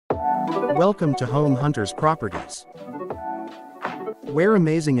Welcome to Home Hunters Properties, where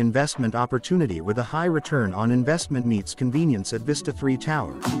amazing investment opportunity with a high return on investment meets convenience at Vista 3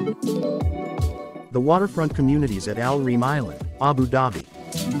 Tower, the waterfront communities at Al Reem Island, Abu Dhabi.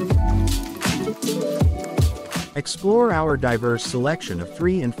 Explore our diverse selection of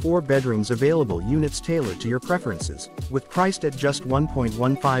 3 and 4 bedrooms, available units tailored to your preferences, with priced at just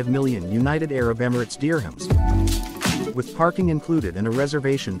 1.15 million United Arab Emirates dirhams, with parking included and a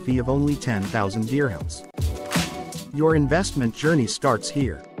reservation fee of only 10,000 dirhams. Your investment journey starts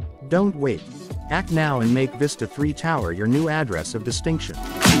here. Don't wait. Act now and make Vista 3 Tower your new address of distinction.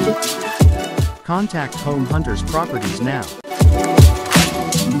 Contact Home Hunters Properties now.